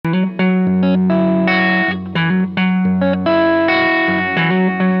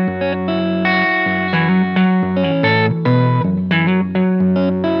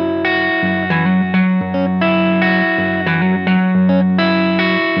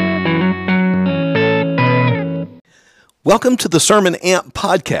Welcome to the Sermon Amp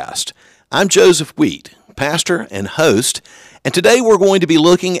Podcast. I'm Joseph Wheat, pastor and host, and today we're going to be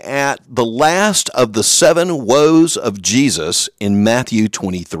looking at the last of the 7 woes of Jesus in Matthew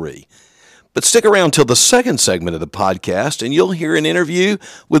 23. But stick around till the second segment of the podcast, and you'll hear an interview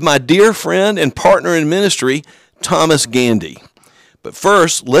with my dear friend and partner in ministry, Thomas Gandy. But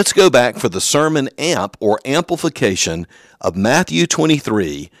first, let's go back for the Sermon Amp, or amplification, of Matthew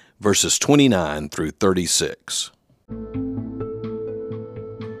 23, verses 29 through 36.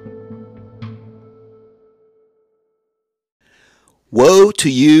 Woe to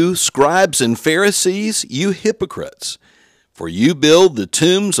you, scribes and Pharisees, you hypocrites! For you build the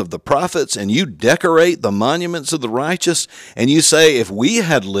tombs of the prophets, and you decorate the monuments of the righteous, and you say, if we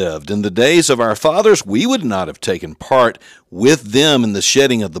had lived in the days of our fathers, we would not have taken part with them in the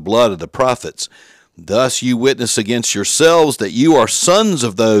shedding of the blood of the prophets. Thus you witness against yourselves that you are sons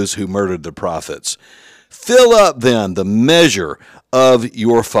of those who murdered the prophets. Fill up, then, the measure of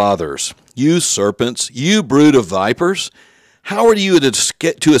your fathers. You serpents, you brood of vipers, how are you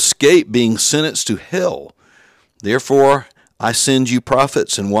to escape being sentenced to hell? Therefore, I send you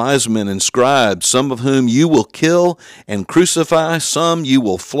prophets and wise men and scribes, some of whom you will kill and crucify, some you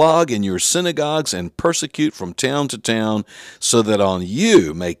will flog in your synagogues and persecute from town to town, so that on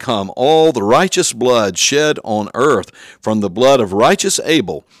you may come all the righteous blood shed on earth, from the blood of righteous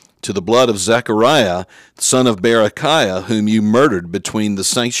Abel to the blood of Zechariah, son of Berechiah, whom you murdered between the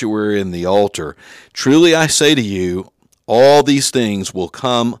sanctuary and the altar. Truly I say to you, all these things will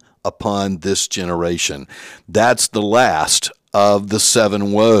come upon this generation. That's the last of the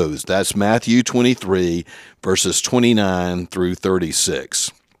 7 woes. That's Matthew 23, verses 29 through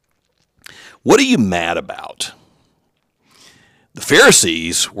 36. What are you mad about? The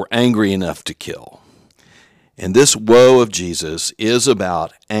Pharisees were angry enough to kill. And this woe of Jesus is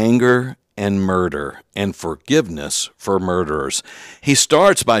about anger and murder and forgiveness for murderers. He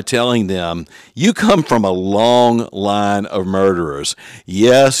starts by telling them, you come from a long line of murderers.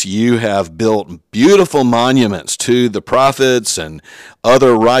 Yes, you have built beautiful monuments to the prophets and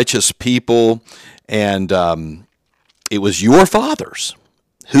other righteous people, and it was your fathers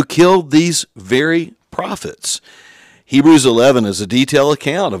who killed these very prophets. Hebrews 11 is a detailed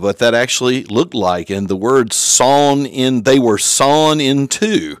account of what that actually looked like, and the word they were sawn in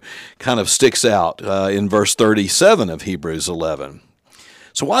two kind of sticks out in verse 37 of Hebrews 11.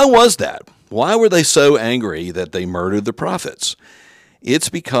 So why was that? Why were they so angry that they murdered the prophets? It's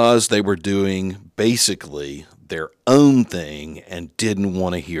because they were doing basically their own thing and didn't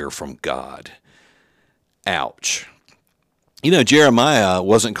want to hear from God. Ouch. You know, Jeremiah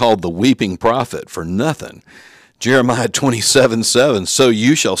wasn't called the weeping prophet for nothing. Jeremiah 27:7, so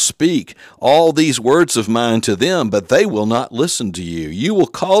you shall speak all these words of mine to them, but they will not listen to you. You will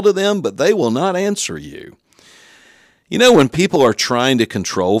call to them, but they will not answer you. You know, when people are trying to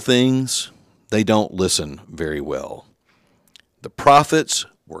control things, they don't listen very well. The prophets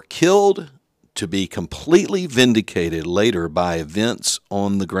were killed to be completely vindicated later by events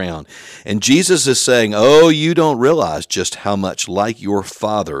on the ground. And Jesus is saying, oh, you don't realize just how much like your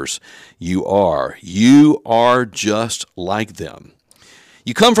fathers you are. You are just like them.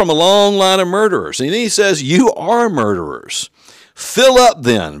 You come from a long line of murderers. And he says, you are murderers. Fill up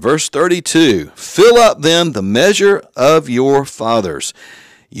then, verse 32, fill up then the measure of your fathers.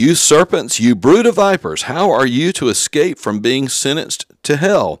 You serpents, you brood of vipers, how are you to escape from being sentenced to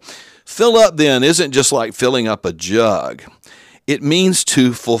hell? Fill up then isn't just like filling up a jug. It means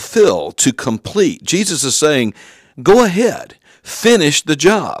to fulfill, to complete. Jesus is saying, go ahead, finish the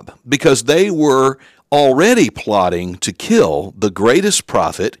job, because they were already plotting to kill the greatest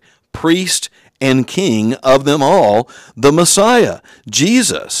prophet, priest, and king of them all, the Messiah,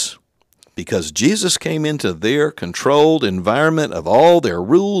 Jesus. Because Jesus came into their controlled environment of all their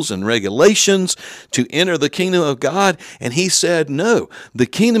rules and regulations to enter the kingdom of God, and he said, no, the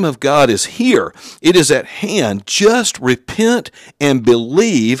kingdom of God is here. It is at hand. Just repent and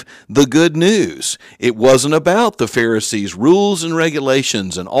believe the good news. It wasn't about the Pharisees' rules and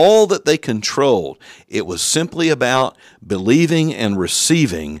regulations and all that they controlled. It was simply about believing and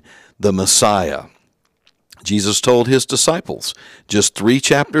receiving the Messiah. Jesus told his disciples just 3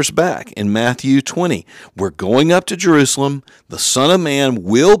 chapters back in Matthew 20, we're going up to Jerusalem. The Son of Man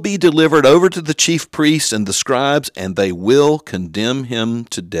will be delivered over to the chief priests and the scribes, and they will condemn him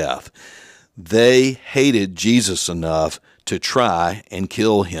to death. They hated Jesus enough to try and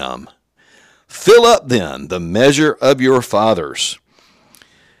kill him. Fill up then the measure of your fathers.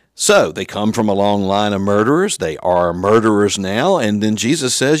 So they come from a long line of murderers. They are murderers now. And then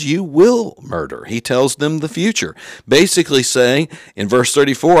Jesus says, you will murder. He tells them the future, basically saying in verse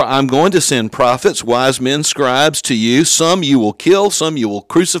 34, I'm going to send prophets, wise men, scribes to you. Some you will kill, some you will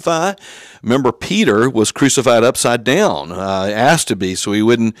crucify. Remember, Peter was crucified upside down, asked to be, so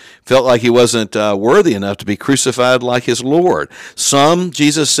he felt like he wasn't worthy enough to be crucified like his Lord. Some,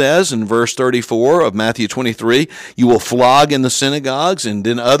 Jesus says in verse 34 of Matthew 23, you will flog in the synagogues, and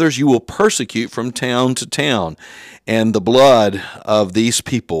then others you will persecute from town to town, and the blood of these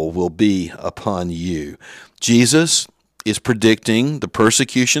people will be upon you. Jesus is predicting the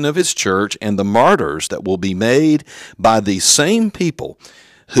persecution of his church and the martyrs that will be made by these same people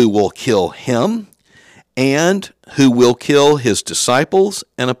who will kill him and who will kill his disciples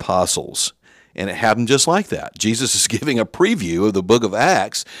and apostles. And it happened just like that. Jesus is giving a preview of the book of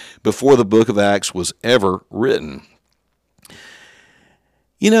Acts before the book of Acts was ever written.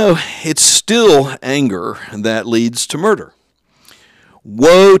 You know, it's still anger that leads to murder.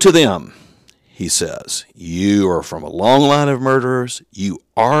 Woe to them, he says. You are from a long line of murderers. You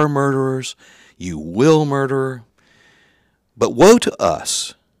are murderers. You will murder. But woe to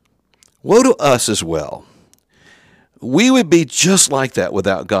us. Woe to us as well. We would be just like that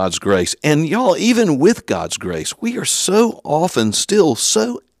without God's grace. And y'all, even with God's grace, we are so often still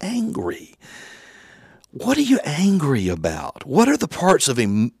so angry. What are you angry about? What are the parts of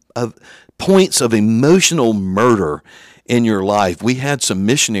points of emotional murder in your life? We had some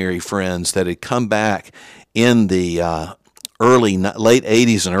missionary friends that had come back in the late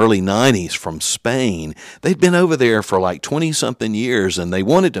 80s and early 90s from Spain. They'd been over there for like 20-something years, and they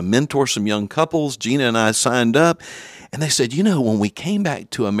wanted to mentor some young couples. Gina and I signed up, and they said, you know, when we came back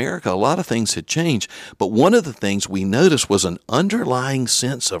to America, a lot of things had changed, but one of the things we noticed was an underlying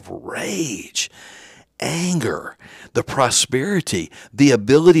sense of rage, anger, the prosperity, the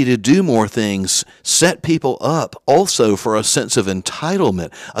ability to do more things set people up also for a sense of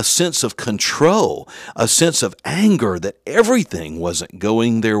entitlement, a sense of control, a sense of anger that everything wasn't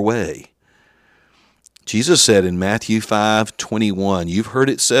going their way. Jesus said in Matthew 5:21, you've heard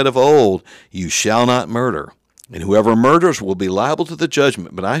it said of old, you shall not murder, and whoever murders will be liable to the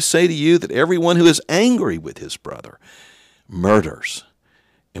judgment. But I say to you that everyone who is angry with his brother murders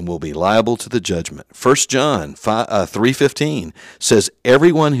and will be liable to the judgment. 1 John 3:15 says,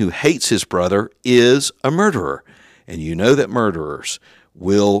 everyone who hates his brother is a murderer, and you know that murderers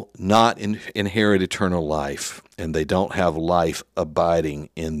will not inherit eternal life, and they don't have life abiding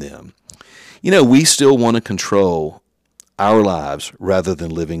in them. You know, we still want to control our lives rather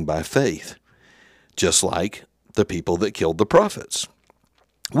than living by faith, just like the people that killed the prophets.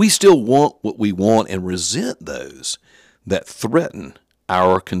 We still want what we want and resent those that threaten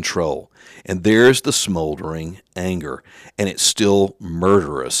our control. And there's the smoldering anger, and it's still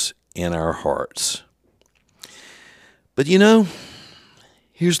murderous in our hearts. But you know,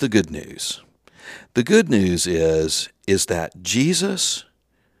 here's the good news. The good news is that Jesus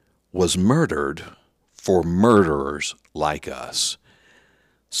was murdered for murderers like us.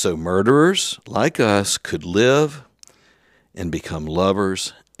 So murderers like us could live and become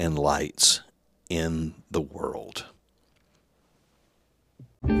lovers and lights in the world.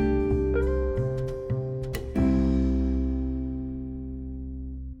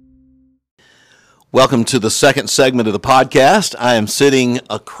 Welcome to the second segment of the podcast. I am sitting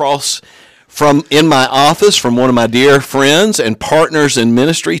across in my office from one of my dear friends and partners in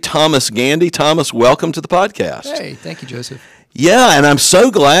ministry, Thomas Gandy. Thomas, welcome to the podcast. Hey, thank you, Joseph. Yeah, and I'm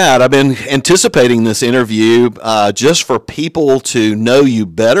so glad. I've been anticipating this interview just for people to know you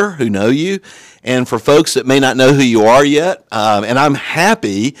better, who know you, and for folks that may not know who you are yet. And I'm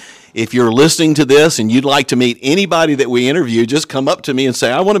happy if you're listening to this and you'd like to meet anybody that we interview, just come up to me and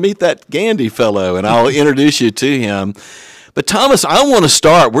say, I want to meet that Gandy fellow, and I'll introduce you to him. But Thomas, I want to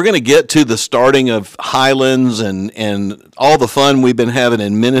start. We're going to get to the starting of Highlands and all the fun we've been having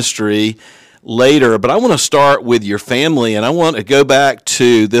in ministry later, but I want to start with your family, and I want to go back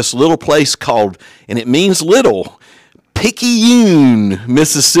to this little place called, and it means little, Picayune,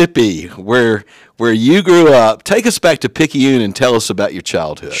 Mississippi, where you grew up. Take us back to Picayune and tell us about your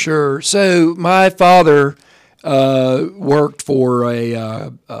childhood. Sure. So my father worked for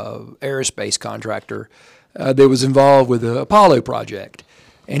a aerospace contractor that was involved with the Apollo project,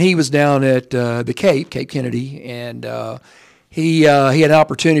 and he was down at the Cape Kennedy, and he had an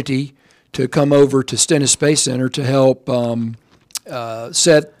opportunity to come over to Stennis Space Center to help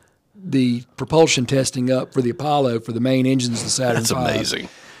set the propulsion testing up for the Apollo for the main engines of the Saturn V. That's amazing.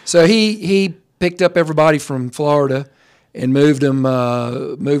 So he picked up everybody from Florida and moved them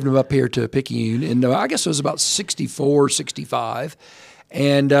up here to Picayune. And I guess it was about 64, 65.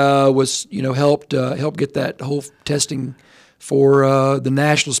 and was helped get that whole testing for the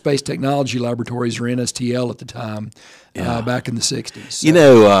National Space Technology Laboratories, or NSTL at the time, back in the 60s.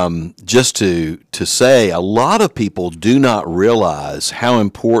 So, just to say, a lot of people do not realize how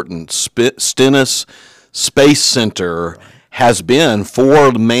important Stennis Space Center has been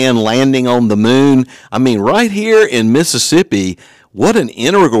for man landing on the moon. I mean, right here in Mississippi, what an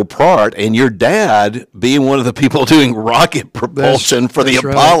integral part, and your dad being one of the people doing rocket propulsion for the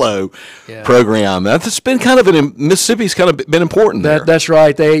Apollo program. That's been kind of Mississippi's kind of been important there. That's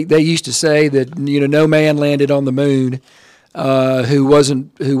right. They used to say that no man landed on the moon whose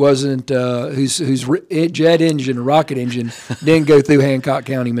jet engine or rocket engine didn't go through Hancock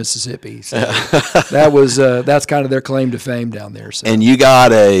County, Mississippi. So that's kind of their claim to fame down there. So. And you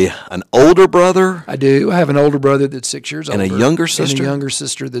got an older brother? I do. I have an older brother that's 6 years older. And a younger sister? And a younger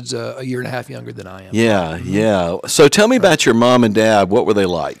sister that's a year and a half younger than I am. Yeah. So tell me about your mom and dad. What were they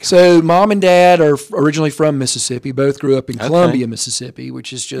like? So mom and dad are originally from Mississippi. Both grew up in Columbia, Mississippi,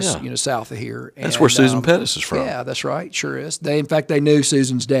 which is just south of here. That's where Susan Pettis is from. Yeah, that's right. Sure is. In fact, they knew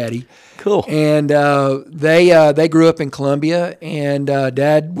Susan's daddy. Cool. And they grew up in Columbia, and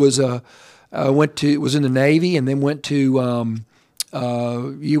Dad was in the Navy, and then went to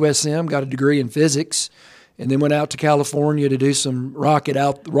USM, got a degree in physics, and then went out to California to do some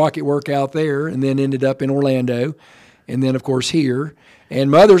rocket work out there, and then ended up in Orlando, and then of course here. And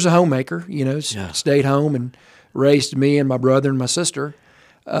Mother's a homemaker, stayed home and raised me and my brother and my sister.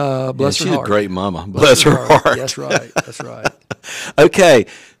 Bless her heart. She's a great mama. Bless her heart. That's right. That's right. Okay.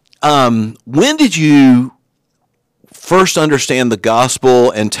 When did you first understand the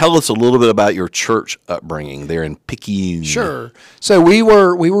gospel, and tell us a little bit about your church upbringing there in Picayune? Sure. So we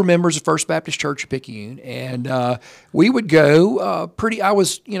were members of First Baptist Church of Picayune, and we would go I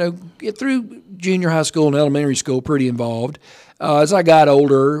was, through junior high school and elementary school, pretty involved. As I got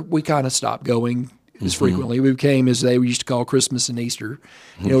older, we kind of stopped going as frequently. We became, as they used to call, Christmas and Easter.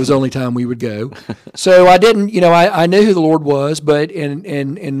 It was the only time we would go. So I didn't, I knew who the Lord was, but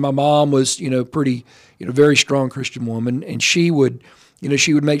and my mom was, pretty, very strong Christian woman, and she would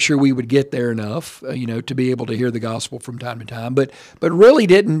make sure we would get there enough, to be able to hear the gospel from time to time. But really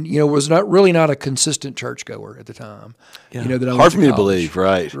didn't, was not a consistent churchgoer at the time. Yeah. That I hard for me to college. believe,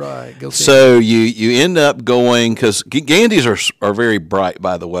 right? Right. Go so you end up going, because Gandys are very bright,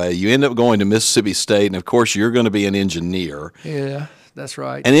 by the way. You end up going to Mississippi State, and of course you're going to be an engineer. Yeah, that's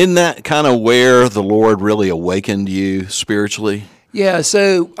right. And isn't that kind of where the Lord really awakened you spiritually? Yeah,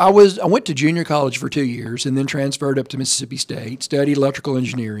 so I went to junior college for 2 years and then transferred up to Mississippi State, studied electrical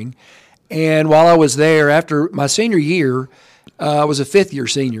engineering. And while I was there, after my senior year, I was a fifth-year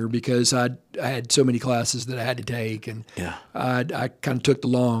senior because I had so many classes that I had to take, and I kind of took the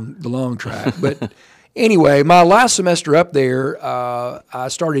long track. But anyway, my last semester up there, I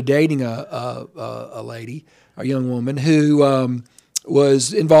started dating a lady, a young woman who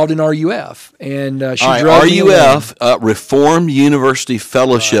was involved in RUF, and she drove me RUF, Reformed University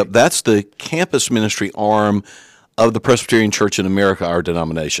Fellowship. Right. That's the campus ministry arm of the Presbyterian Church in America, our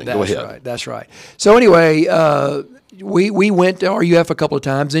denomination. Go ahead. Right, that's right. So anyway, we went to RUF a couple of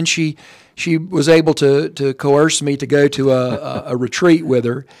times, and she was able to coerce me to go to a retreat with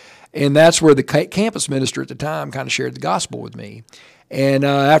her, and that's where the campus minister at the time kind of shared the gospel with me. And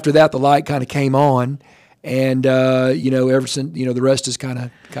after that, the light kind of came on. And ever since, the rest is kind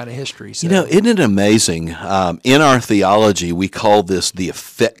of history. So. Isn't it amazing? In our theology, we call this the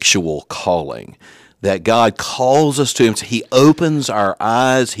effectual calling. That God calls us to Him. He opens our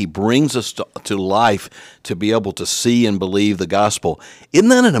eyes. He brings us to life to be able to see and believe the gospel. Isn't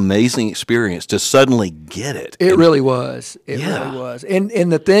that an amazing experience to suddenly get it? It really was. It really was. And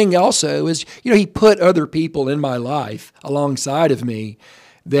the thing also is, He put other people in my life alongside of me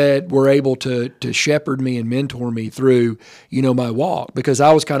that were able to shepherd me and mentor me through, my walk, because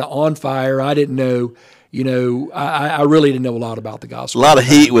I was kind of on fire. I didn't know, I really didn't know a lot about the gospel. A lot of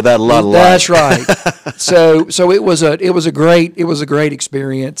heat without a lot of light. That's right. So it was a great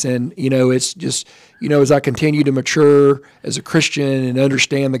experience, and it's just as I continue to mature as a Christian and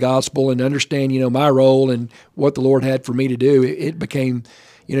understand the gospel and understand my role and what the Lord had for me to do, it became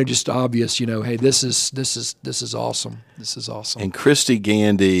just obvious, hey, this is awesome. This is awesome. And Christy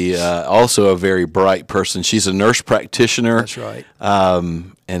Gandy, also a very bright person. She's a nurse practitioner. That's right.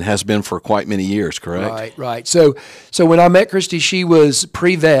 And has been for quite many years, correct? Right. So when I met Christy, she was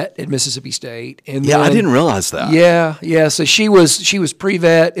pre-vet at Mississippi State. And I didn't realize that. Yeah. So she was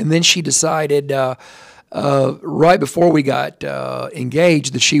pre-vet, and then she decided right before we got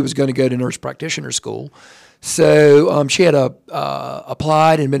engaged that she was going to go to nurse practitioner school. So she had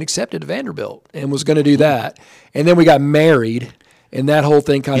applied and been accepted to Vanderbilt and was going to do that. And then we got married, and that whole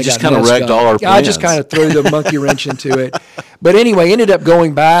thing kind of just kind of wrecked all our plans. I just kind of threw the monkey wrench into it. But anyway, ended up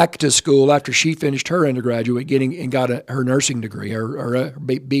going back to school after she finished her undergraduate, got her nursing degree, her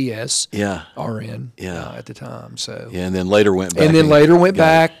BS, RN, at the time. So and then later went back. And then later went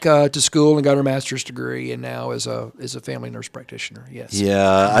back to school and got her master's degree, and now is a family nurse practitioner. Yes.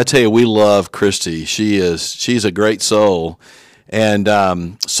 Yeah, I tell you, we love Christy. She's a great soul. And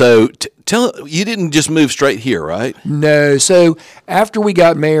so you didn't just move straight here, right? No. So after we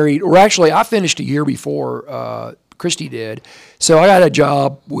got married, or actually I finished a year before Christy did. So I got a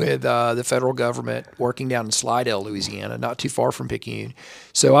job with the federal government working down in Slidell, Louisiana, not too far from Picayune.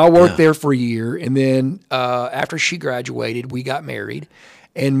 So I worked there for a year. And then after she graduated, we got married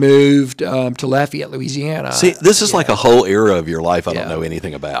and moved to Lafayette, Louisiana. See, this is like a whole era of your life I don't know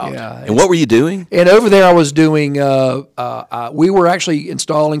anything about. Yeah, and what were you doing? And over there I was doing, we were actually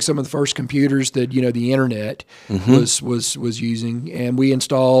installing some of the first computers that, the internet was using. And we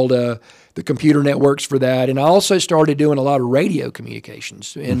installed the computer networks for that. And I also started doing a lot of radio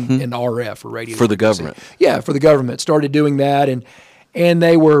communications in RF, or radio. For the government? Yeah, for the government. Started doing that. And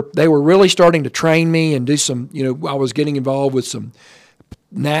they were really starting to train me and do some, I was getting involved with some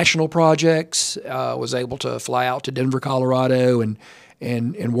national projects. Was able to fly out to Denver, Colorado,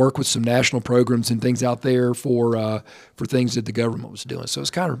 and work with some national programs and things out there for things that the government was doing. So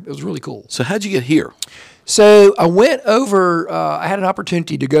it was really cool. So how'd you get here? So I went over. I had an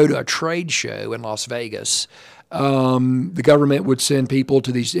opportunity to go to a trade show in Las Vegas. The government would send people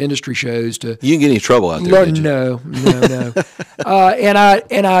to these industry shows to. You didn't get any trouble out there, did you? No. And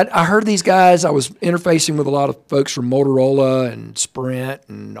I heard these guys. I was interfacing with a lot of folks from Motorola and Sprint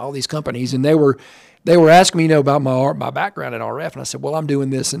and all these companies, and they were asking me, about my background in RF, and I said, well, I'm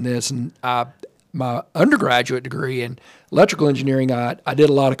doing this and this, and my undergraduate degree in electrical engineering, I did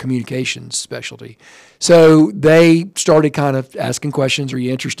a lot of communications specialty. So they started kind of asking questions, are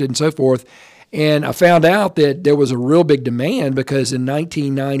you interested, and so forth. And I found out that there was a real big demand because in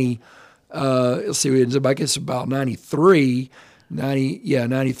 1990, I guess about 93,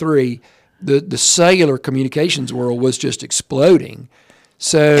 the cellular communications world was just exploding.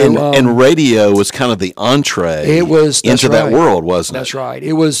 So and radio was kind of the entree into that world, wasn't it? That's right.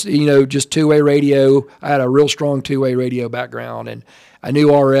 It was, just two-way radio. I had a real strong two-way radio background, and I knew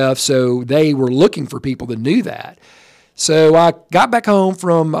RF, so they were looking for people that knew that. So I got back home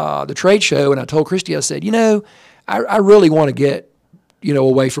from the trade show, and I told Christy, I said, I really want to get,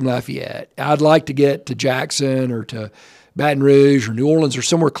 away from Lafayette. I'd like to get to Jackson or to Baton Rouge or New Orleans or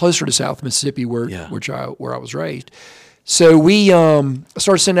somewhere closer to South Mississippi where I was raised. So we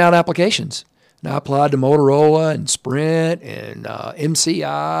started sending out applications. And I applied to Motorola and Sprint and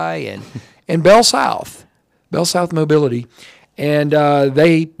MCI and Bell South Mobility. And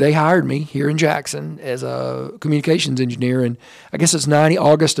they hired me here in Jackson as a communications engineer. And I guess it's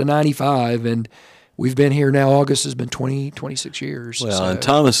August of 95. And we've been here now. August has been 26 years. Well, and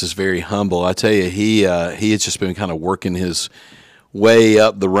Thomas is very humble. I tell you, he has just been kind of working his way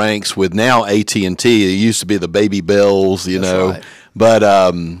up the ranks with now AT&T. It used to be the Baby Bells, Right. But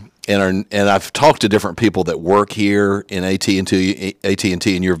and I've talked to different people that work here in AT&T,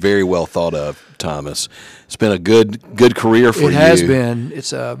 and you're very well thought of, Thomas. It's been a good career for you. It has been.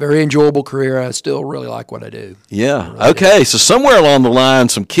 It's a very enjoyable career. I still really like what I do. Yeah. Okay. So somewhere along the line,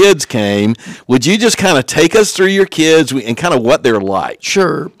 some kids came. Would you just kind of take us through your kids and kind of what they're like?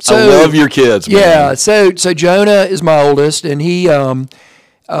 Sure. So, I love your kids, man. Yeah. So Jonah is my oldest, and he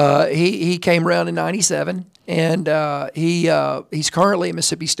came around in 97. And he's currently at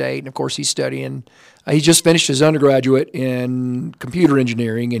Mississippi State, and of course he's studying. He just finished his undergraduate in computer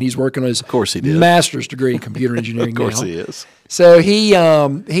engineering, and he's working on his master's degree in computer engineering. Of course now. He is. So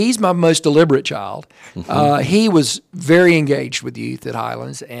he's my most deliberate child. Mm-hmm. He was very engaged with youth at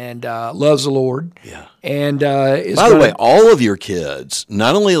Highlands and loves the Lord. Yeah. And by the way, all of your kids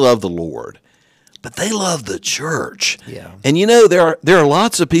not only love the Lord, but they love the church. Yeah. And there are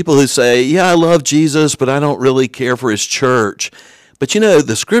lots of people who say, yeah, I love Jesus, but I don't really care for his church. But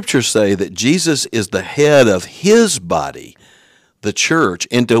the scriptures say that Jesus is the head of his body, the church.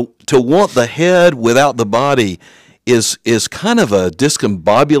 And to want the head without the body is kind of a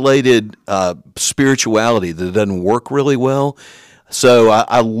discombobulated spirituality that doesn't work really well. So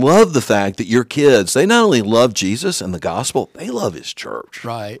I love the fact that your kids, they not only love Jesus and the gospel, they love his church.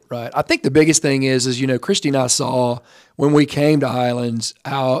 Right. I think the biggest thing is Christy and I saw when we came to Highlands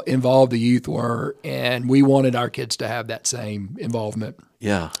how involved the youth were, and we wanted our kids to have that same involvement.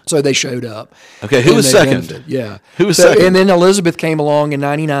 Yeah. So they showed up. Okay, who was second? Yeah. Who was second? And then Elizabeth came along in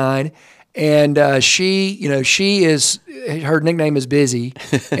 99, And she is, her nickname is Busy,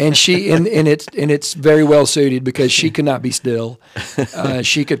 and it's very well suited because she could not be still.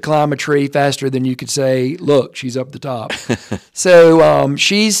 She could climb a tree faster than you could say, "Look, she's up the top." So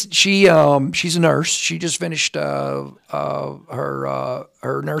she's a nurse. She just finished her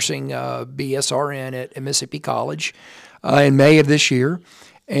nursing BSRN at Mississippi College in May of this year,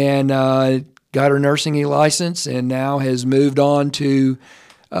 and got her nursing license, and now has moved on to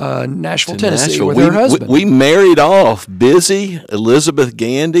Nashville, Tennessee, with her husband. We married off Busy, Elizabeth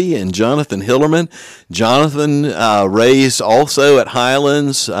Gandy, and Jonathan Hillerman. Jonathan raised also at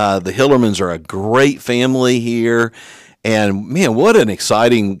Highlands. The Hillermans are a great family here. And, man, what an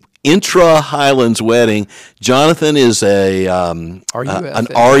exciting intra-Highlands wedding. Jonathan is an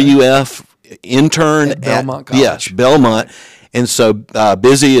RUF intern at Belmont College. Yes, Belmont. And so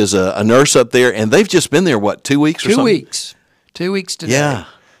Busy is a nurse up there, and they've just been there, 2 weeks or something? 2 weeks. 2 weeks today. Yeah.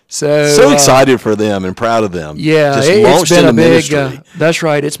 So excited for them and proud of them. Yeah, just it's been a big. ministry. That's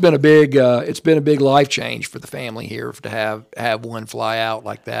right. It's been a big. It's been a big life change for the family here to have one fly out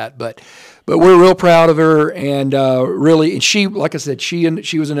like that. But we're real proud of her, and really, and she, like I said, she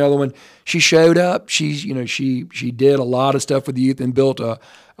was another one. She showed up. She did a lot of stuff with the youth and built a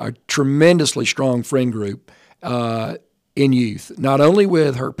tremendously strong friend group in youth, not only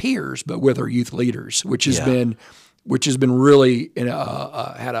with her peers but with her youth leaders, which has been really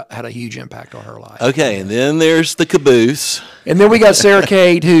had a huge impact on her life. Okay, and then there's the caboose. And then we got Sarah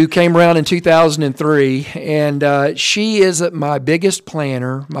Kate, who came around in 2003, and she is my biggest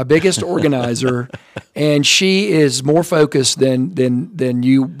planner, my biggest organizer, and she is more focused than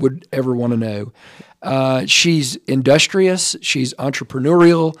you would ever want to know. She's industrious, she's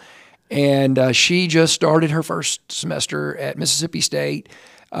entrepreneurial, and she just started her first semester at Mississippi State.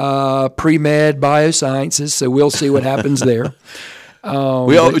 Pre-med biosciences, so we'll see what happens there.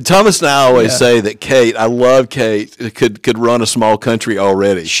 Thomas and I always say that Kate, I love Kate, could run a small country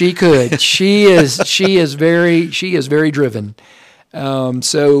already. She could. She is very driven.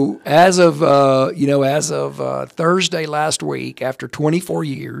 So as of Thursday last week, after 24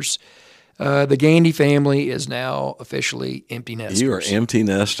 years, the Gandy family is now officially empty nesters. You are empty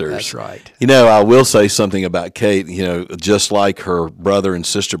nesters. That's right. I will say something about Kate, just like her brother and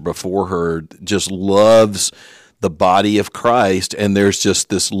sister before her, just loves the body of Christ. And there's just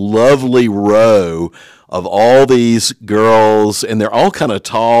this lovely row of all these girls, and they're all kind of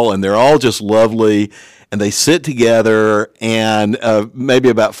tall, and they're all just lovely. And they sit together, and maybe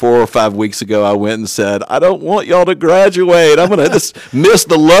about 4 or 5 weeks ago, I went and said, I don't want y'all to graduate. I'm going to just miss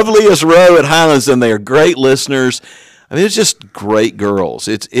the loveliest row at Highlands, and they are great listeners. I mean, it's just great girls.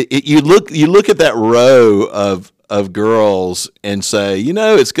 You look at that row of girls and say,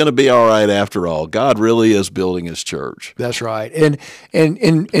 it's going to be all right after all. God really is building his church. That's right.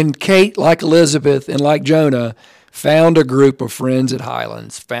 And Kate, like Elizabeth and like Jonah, found a group of friends at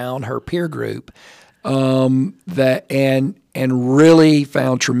Highlands, found her peer group, that really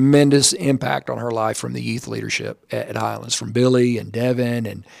found tremendous impact on her life from the youth leadership at Highlands, from Billy and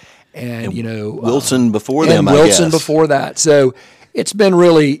Devin and Wilson before them. And Wilson before that. So it's been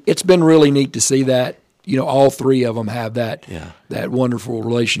really neat to see that. All three of them have that wonderful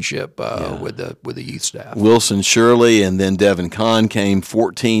relationship with the youth staff. Wilson Shirley, and then Devin Kahn came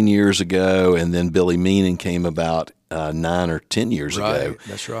 14 years ago, and then Billy Meenan came about 9 or 10 years ago.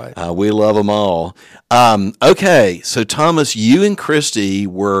 That's right. We love them all. Okay, so Thomas, you and Christy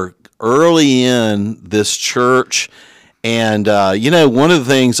were early in this church, and one of the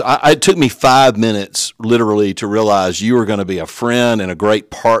things, it took me 5 minutes literally to realize you were going to be a friend and a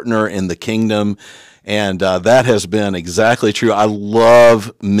great partner in the kingdom. And that has been exactly true. I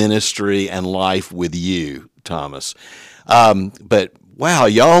love ministry and life with you, Thomas. But wow,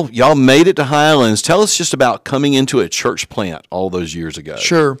 y'all made it to Highlands. Tell us just about coming into a church plant all those years ago.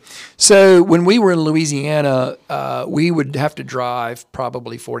 Sure. So when we were in Louisiana, we would have to drive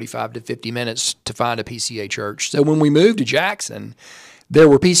probably 45 to 50 minutes to find a PCA church. So when we moved to Jackson, there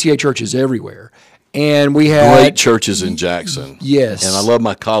were PCA churches everywhere. And we had great churches in Jackson. Yes. And I love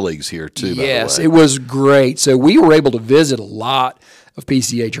my colleagues here too, by yes, the way. It was great. So we were able to visit a lot of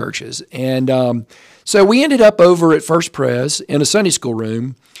PCA churches. And so we ended up over at First Pres in a Sunday school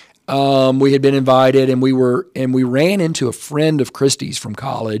room. We had been invited, and we ran into a friend of Christy's from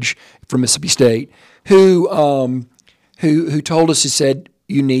college, from Mississippi State, who told us, he said,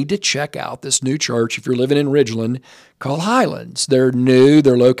 you need to check out this new church if you're living in Ridgeland called Highlands. They're new.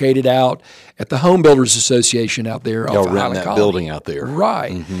 They're located out at the Home Builders Association out there. Y'all renting that building out there.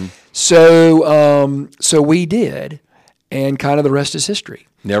 Right. Mm-hmm. So we did, and kind of the rest is history.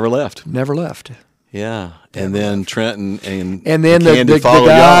 Never left. Never left. Yeah. And then Trenton and then the Candy followed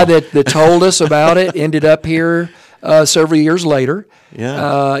guy y'all. that told us about it ended up here several years later.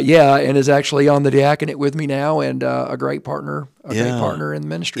 Yeah. And is actually on the diaconate with me now, and a great partner, great partner in the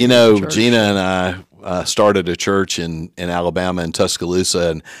ministry. You of know, the church. Gina and I started a church in Alabama, in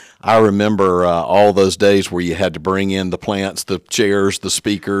Tuscaloosa, and I remember all those days where you had to bring in the plants, the chairs, the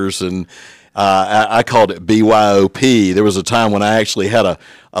speakers, and I called it BYOP. There was a time when I actually had a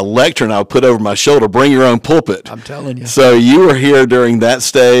lectern I would put over my shoulder, bring your own pulpit. I'm telling you. So you were here during that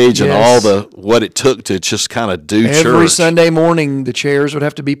stage and Yes. all what it took to just kind of do church. Every Sunday morning, the chairs would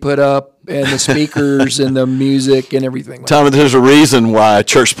have to be put up, and the speakers and the music and everything. Thomas, there's a reason why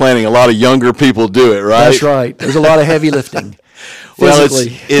church planting, a lot of younger people do it, right? That's right. There's a lot of heavy lifting. Well,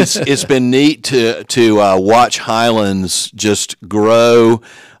 Physically. it's been neat to watch Highlands just grow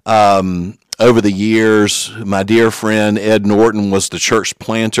over the years. My dear friend Ed Norton was the church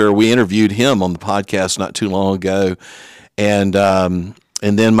planter. We interviewed him on the podcast not too long ago, and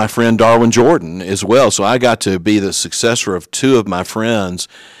then my friend Darwin Jordan as well. So I got to be the successor of two of my friends.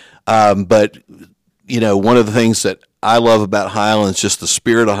 But you know, one of the things that I love about Highlands, just the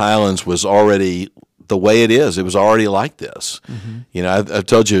spirit of Highlands was already the way it is. It was already like this. Mm-hmm. You know, I've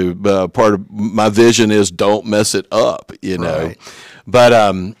told you part of my vision is don't mess it up, you know. Right. But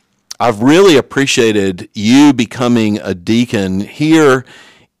I've really appreciated you becoming a deacon here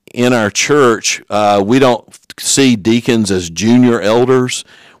in our church. We don't see deacons as junior elders.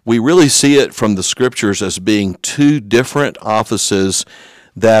 We really see it from the scriptures as being two different offices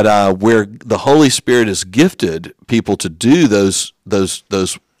that where the Holy Spirit has gifted people to do those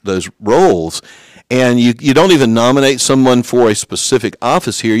roles. And you don't even nominate someone for a specific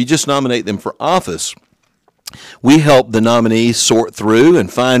office here. You just nominate them for office. We help the nominees sort through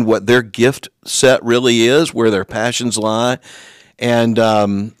and find what their gift set really is, where their passions lie. And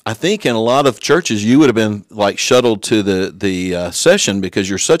I think in a lot of churches you would have been like shuttled to the session because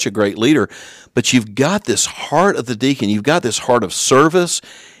you're such a great leader. But you've got this heart of the deacon. You've got this heart of service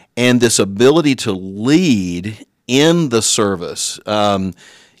and this ability to lead in the service.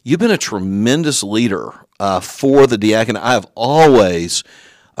 You've been a tremendous leader for the diaconate. I have always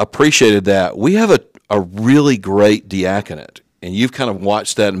appreciated that. We have a really great diaconate, and you've kind of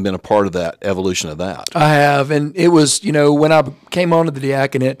watched that and been a part of that evolution of that. I have, and it was, you know, when I came onto the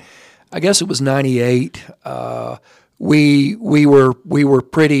diaconate, I guess it was '98. We were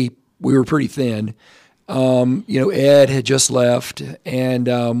pretty thin. You know, Ed had just left,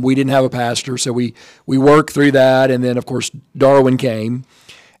 and we didn't have a pastor, so we worked through that, and then of course Darwin came,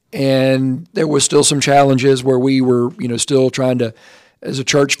 and there was still some challenges where we were, you know, still trying to, as a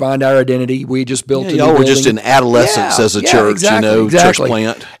church, find our identity. We just built a new y'all were building. just in adolescence as a church, exactly, you know, exactly. church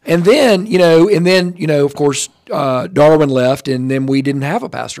plant. And then, you know, of course, Darwin left, and then we didn't have a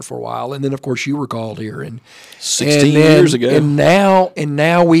pastor for a while. And then, of course, you were called here, and 16 years ago. And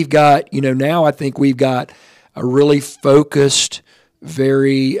now we've got, you know, now I think we've got a really focused,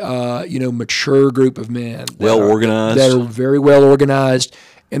 very, you know, mature group of men, Well organized, that are very well organized,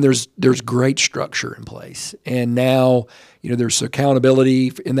 and there's great structure in place. And now, you know, there's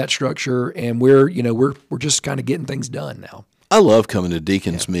accountability in that structure, and we're just kind of getting things done now. I love coming to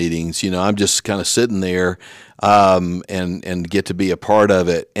deacons meetings. You know, I'm just kind of sitting there and get to be a part of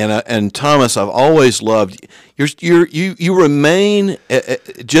it. And Thomas, I've always loved you remain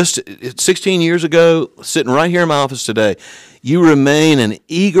just 16 years ago, sitting right here in my office today. You remain an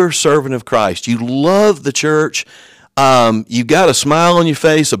eager servant of Christ. You love the church. You've got a smile on your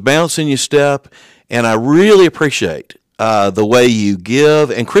face, a bounce in your step, and I really appreciate the way you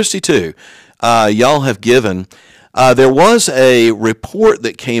give, and Christy too. Y'all have given. There was a report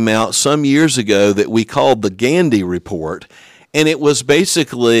that came out some years ago that we called the Gandy Report, and it was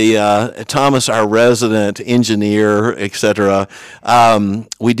basically Thomas, our resident engineer, etc.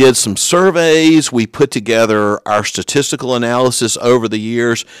 We did some surveys. We put together our statistical analysis over the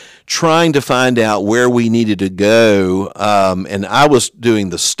years, trying to find out where we needed to go. And I was doing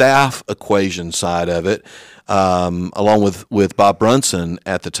the staff equation side of it, along with Bob Brunson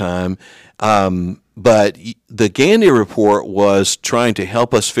at the time. But the Gandy Report was trying to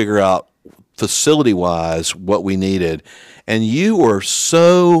help us figure out facility-wise what we needed. And you were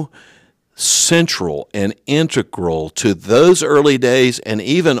so central and integral to those early days and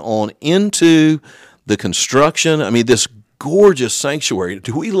even on into the construction. I mean, this gorgeous sanctuary.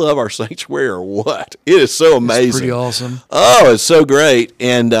 Do we love our sanctuary or what? It is so amazing. It's pretty awesome. Oh, it's so great.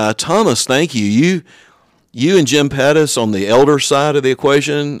 And Thomas, thank you. You and Jim Pettis on the elder side of the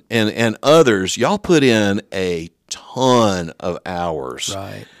equation and others, y'all put in a ton of hours.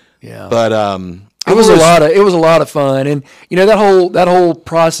 Right. Yeah. But It was a lot of fun, and that whole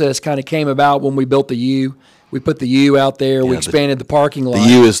process kind of came about when we built the U. We put the U out there. We expanded the parking lot.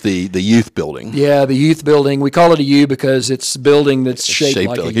 The U is the youth building. Yeah, the youth building. We call it a U because it's a building that's shaped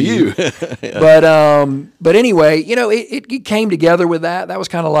like a U. Yeah. But anyway, it came together with that. That was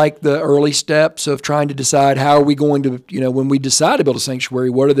kind of like the early steps of trying to decide how are we going to, when we decide to build a sanctuary,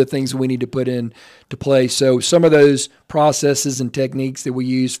 what are the things that we need to put into place. So some of those processes and techniques that we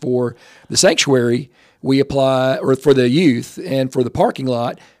use for the sanctuary, we apply, or for the youth and for the parking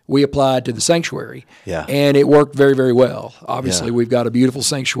lot, we applied to the sanctuary. Yeah. And it worked very, very well. Obviously, we've got a beautiful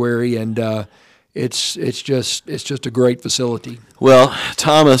sanctuary, and it's just a great facility. Well,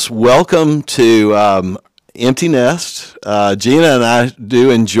 Thomas, welcome to Empty Nest. Gina and I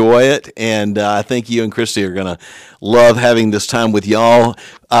do enjoy it, and I think you and Christy are going to love having this time with y'all.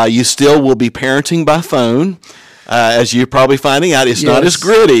 You still will be parenting by phone. As you're probably finding out, it's not as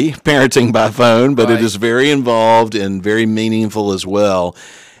gritty parenting by phone, but it is very involved and very meaningful as well.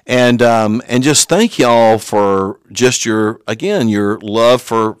 And just thank y'all for just your love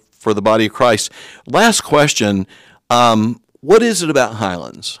for the body of Christ. Last question, what is it about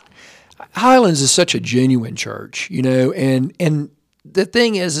Highlands? Highlands is such a genuine church, and the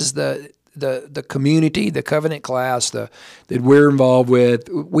thing is the community, the covenant class that we're involved with,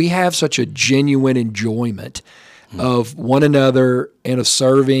 we have such a genuine enjoyment of one another and of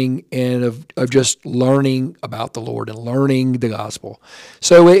serving and of just learning about the Lord and learning the gospel.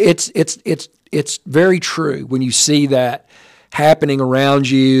 So it's very true when you see that happening around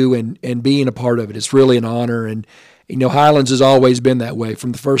you and being a part of it. It's really an honor. And Highlands has always been that way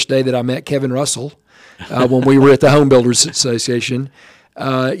from the first day that I met Kevin Russell when we were at the Home Builders Association.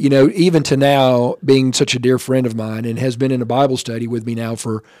 Even to now, being such a dear friend of mine and has been in a Bible study with me now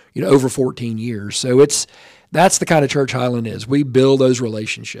for over 14 years. So that's the kind of church Highland is. We build those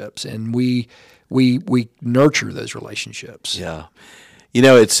relationships, and we nurture those relationships. Yeah.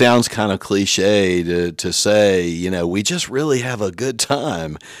 It sounds kind of cliche to say, we just really have a good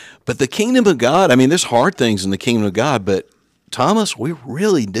time. But the kingdom of God, there's hard things in the kingdom of God, but Thomas, we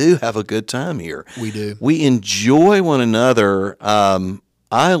really do have a good time here. We do. We enjoy one another.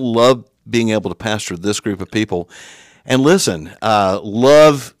 I love being able to pastor this group of people. And listen,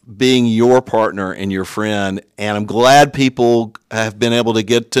 love being your partner and your friend, and I'm glad people have been able to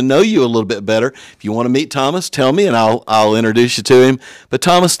get to know you a little bit better. If you want to meet Thomas, tell me, and I'll introduce you to him. But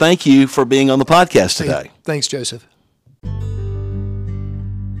Thomas, thank you for being on the podcast today. Thanks, Joseph.